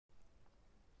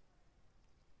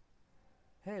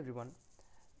Hey everyone,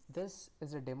 this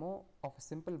is a demo of a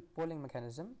simple polling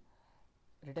mechanism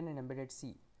written in embedded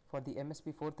C for the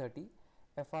MSP430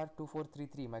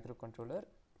 FR2433 microcontroller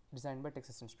designed by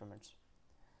Texas Instruments.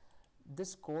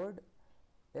 This code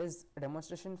is a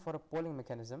demonstration for a polling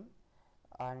mechanism,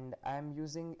 and I am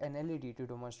using an LED to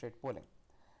demonstrate polling.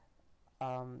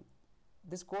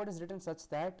 This code is written such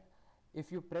that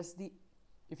if you press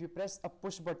a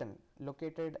push button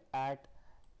located at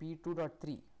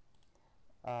P2.3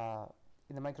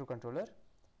 in the microcontroller,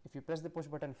 if you press the push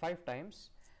button 5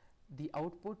 times, the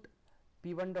output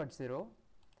P1.0,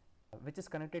 which is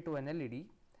connected to an LED,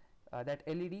 that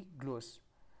LED glows,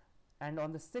 and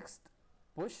on the 6th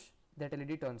push, that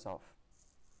LED turns off.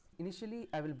 Initially,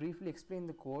 I will briefly explain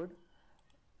the code,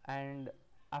 and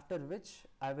after which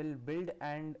I will build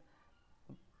and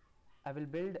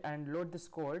load this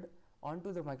code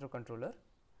onto the microcontroller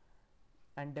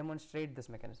and demonstrate this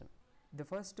mechanism. The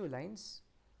first two lines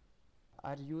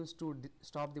are used to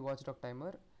stop the watchdog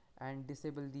timer and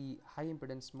disable the high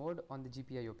impedance mode on the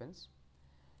GPIO pins.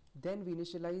 Then we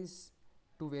initialize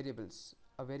two variables,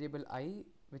 a variable I,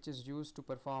 which is used to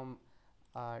perform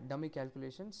dummy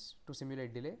calculations to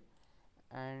simulate delay,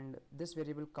 and this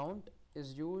variable count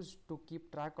is used to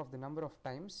keep track of the number of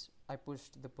times I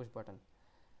pushed the push button.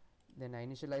 Then I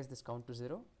initialize this count to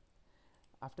 0,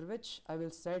 after which I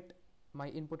will set my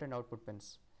input and output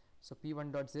pins. So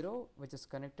P1.0, which is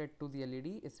connected to the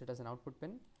LED, is set as an output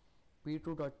pin.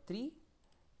 P2.3,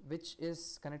 which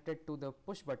is connected to the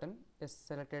push button, is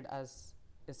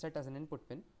set as an input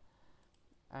pin,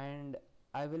 and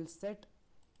I will set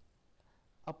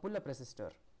a pull-up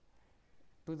resistor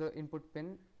to the input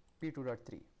pin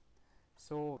P2.3.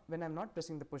 So when I am not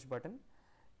pressing the push button,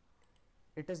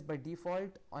 it is by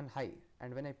default on high,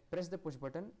 and when I press the push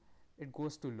button, it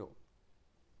goes to low.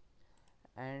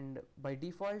 And by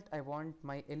default, I want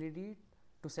my LED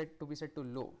to be set to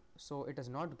low, so it is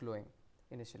not glowing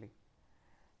initially.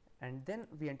 And then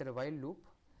we enter a while loop,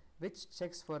 which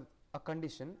checks for a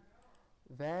condition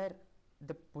where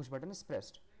the push button is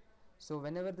pressed. So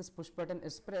whenever this push button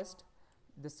is pressed,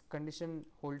 this condition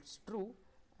holds true,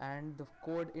 and the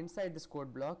code inside this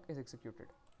code block is executed.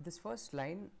 This first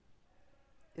line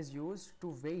is used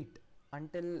to wait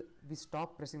until we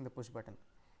stop pressing the push button,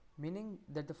 meaning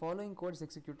that the following code is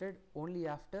executed only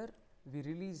after we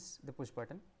release the push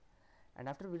button, and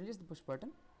after we release the push button,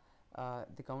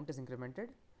 the count is incremented,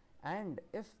 and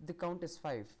if the count is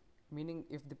 5, meaning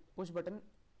if the push button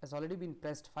has already been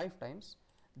pressed 5 times,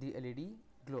 the LED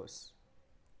glows,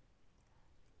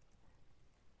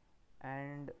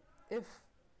 and if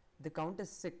the count is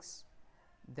 6,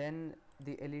 then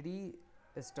the LED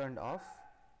is turned off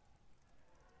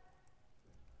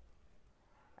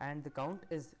and the count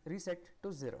is reset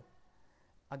to 0.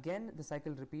 Again the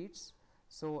cycle repeats,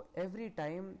 so every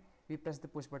time we press the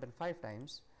push button 5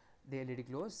 times, the LED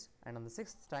glows, and on the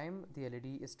 6th time the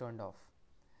LED is turned off.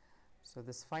 So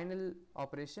this final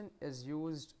operation is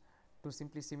used to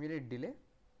simply simulate delay,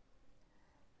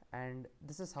 and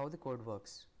this is how the code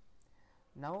works.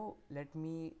 Now let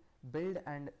me build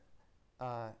and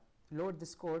load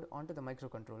this code onto the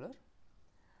microcontroller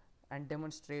and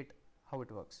demonstrate how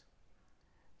it works.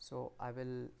 So I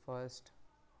will first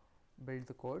build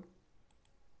the code,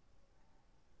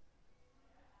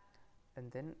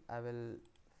 and then I will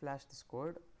flash this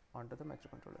code onto the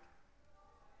microcontroller.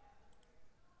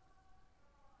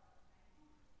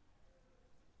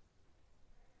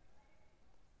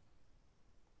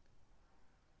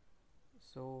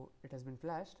 So it has been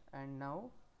flashed, and now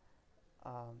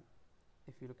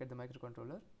if you look at the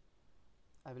microcontroller,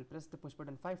 I will press the push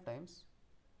button 5 times.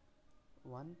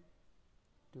 1,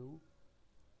 2,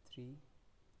 3,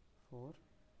 4,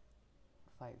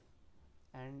 5,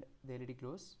 and the LED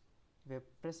glows. If I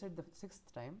press it the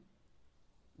 6th time,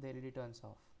 the LED turns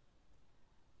off,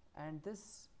 and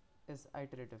this is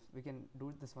iterative. We can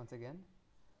do this once again.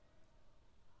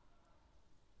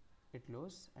 It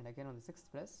glows, and again on the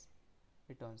 6th press,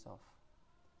 it turns off.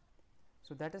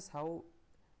 So that is how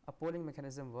a polling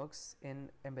mechanism works in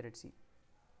embedded C.